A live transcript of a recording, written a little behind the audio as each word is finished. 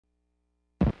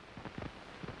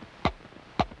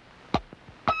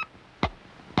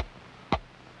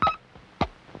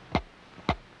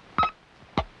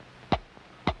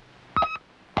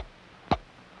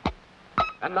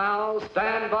And now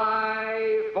stand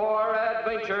by for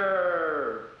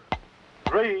adventure.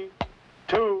 3,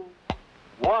 2,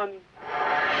 1.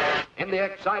 In the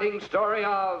exciting story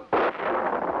of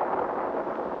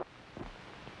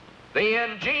the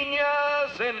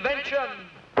ingenious invention.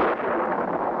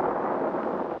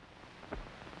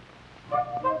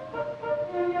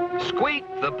 Squeak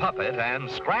the puppet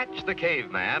and Scratch the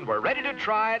caveman were ready to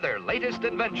try their latest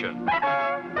invention.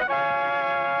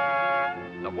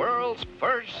 The world's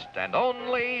first and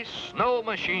only snow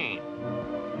machine.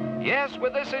 Yes,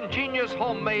 with this ingenious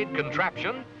homemade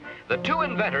contraption, the two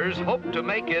inventors hoped to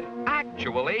make it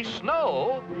actually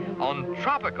snow on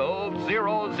tropical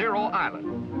 00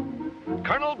 Island.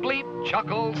 Colonel Bleep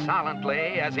chuckled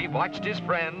silently as he watched his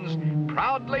friends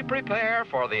proudly prepare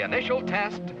for the initial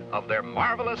test of their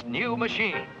marvelous new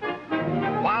machine.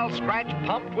 While Scratch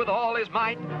pumped with all his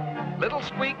might, little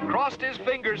Squeak crossed his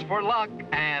fingers for luck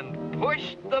and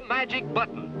pushed the magic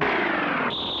button.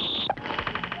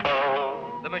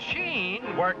 The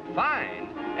machine worked fine,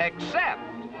 except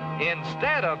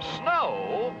instead of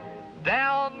snow,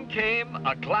 down came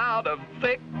a cloud of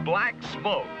thick black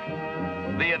smoke.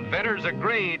 The inventors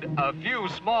agreed a few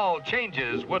small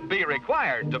changes would be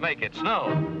required to make it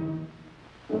snow.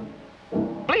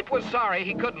 Bleep was sorry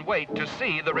he couldn't wait to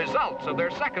see the results of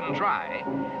their second try,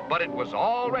 but it was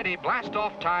already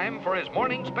blast-off time for his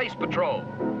morning space patrol.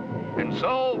 And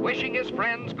so, wishing his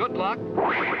friends good luck,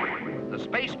 the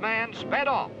spaceman sped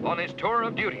off on his tour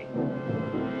of duty.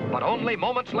 But only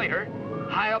moments later,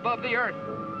 high above the Earth,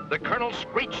 the colonel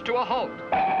screeched to a halt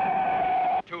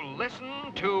to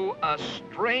listen to a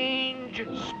strange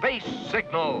space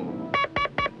signal.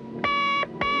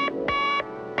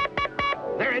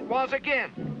 There it was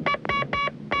again.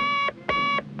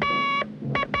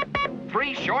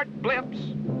 3 short blips,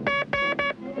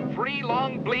 3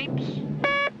 long bleeps,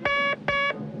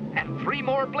 and 3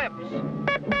 more blips.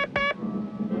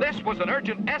 This was an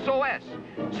urgent SOS.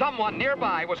 Someone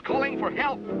nearby was calling for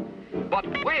help. But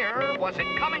where was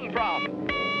it coming from?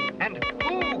 And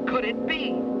who could it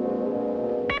be?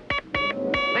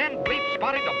 Then Bleep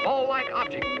spotted a ball-like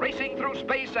object racing through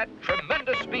space at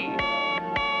tremendous speed.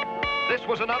 This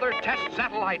was another test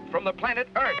satellite from the planet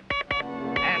Earth.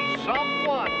 And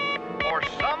someone or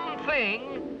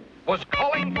something was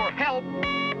calling for help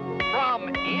from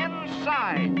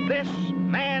inside this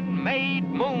man-made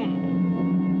moon.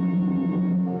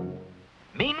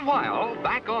 Meanwhile,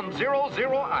 back on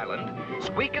 00 Island,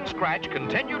 Squeak and Scratch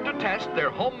continued to test their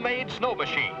homemade snow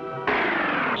machine.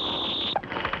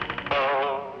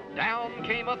 Down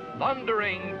came a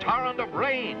thundering torrent of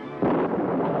rain.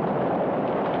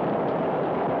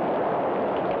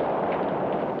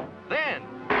 Then,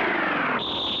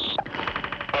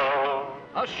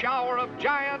 a shower of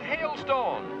giant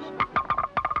hailstones.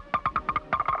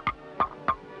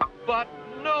 But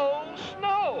no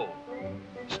snow.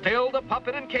 Still, the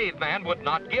puppet and caveman would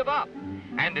not give up.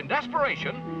 And in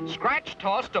desperation, Scratch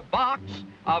tossed a box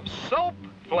of soap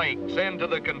flakes into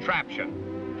the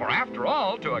contraption. For after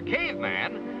all, to a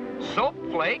caveman, soap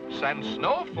flakes and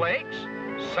snowflakes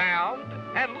sound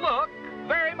and look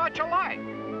very much alike.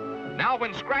 Now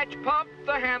when Scratch pumped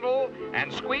the handle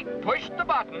and Squeak pushed the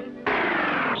button,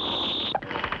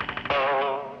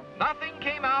 nothing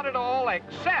came out at all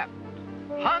except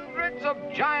hundreds of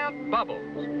giant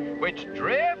bubbles, which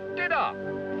drifted up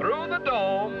through the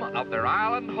dome of their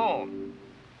island home.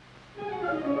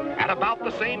 At about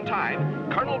the same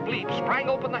time, Colonel Bleep sprang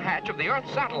open the hatch of the Earth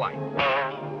satellite.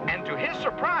 And to his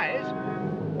surprise,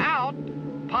 out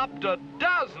popped a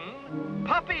dozen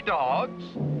puppy dogs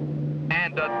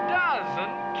and a dozen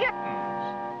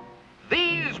kittens.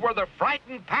 These were the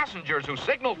frightened passengers who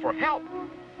signaled for help.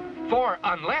 For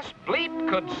unless Bleep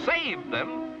could save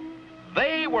them,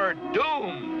 they were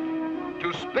doomed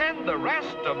to spend the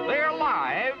rest of their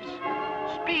lives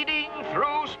speeding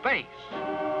through space.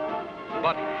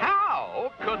 But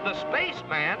how could the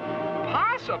spaceman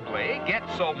possibly get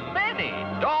so many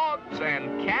dogs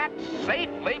and cats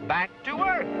safely back to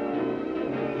Earth?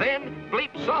 Then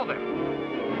Bleep saw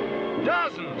them.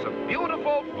 Dozens of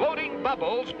beautiful floating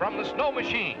bubbles from the snow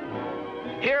machine.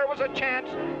 Here was a chance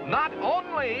not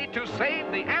only to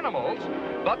save the animals,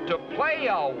 but to play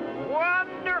a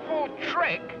wonderful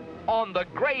trick on the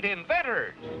great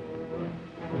inventors.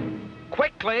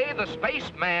 Quickly, the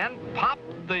spaceman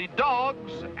popped the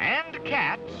dogs and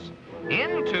cats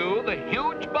into the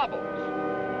huge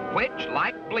bubbles, which,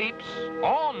 like Bleep's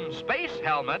own space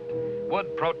helmet,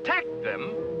 would protect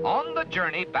them on the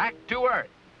journey back to Earth.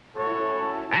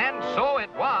 And so it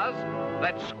was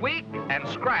that Squeak and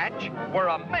Scratch were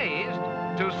amazed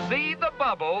to see the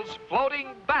bubbles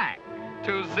floating back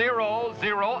to 00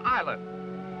 Island.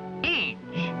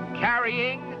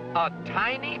 carrying a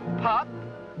tiny pup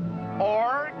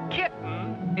or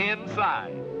kitten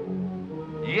inside.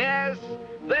 Yes,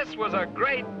 this was a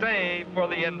great day for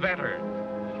the inventor.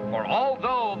 For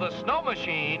although the snow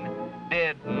machine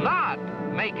did not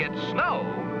make it snow,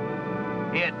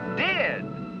 it did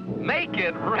make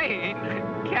it rain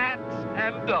cats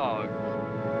and dogs.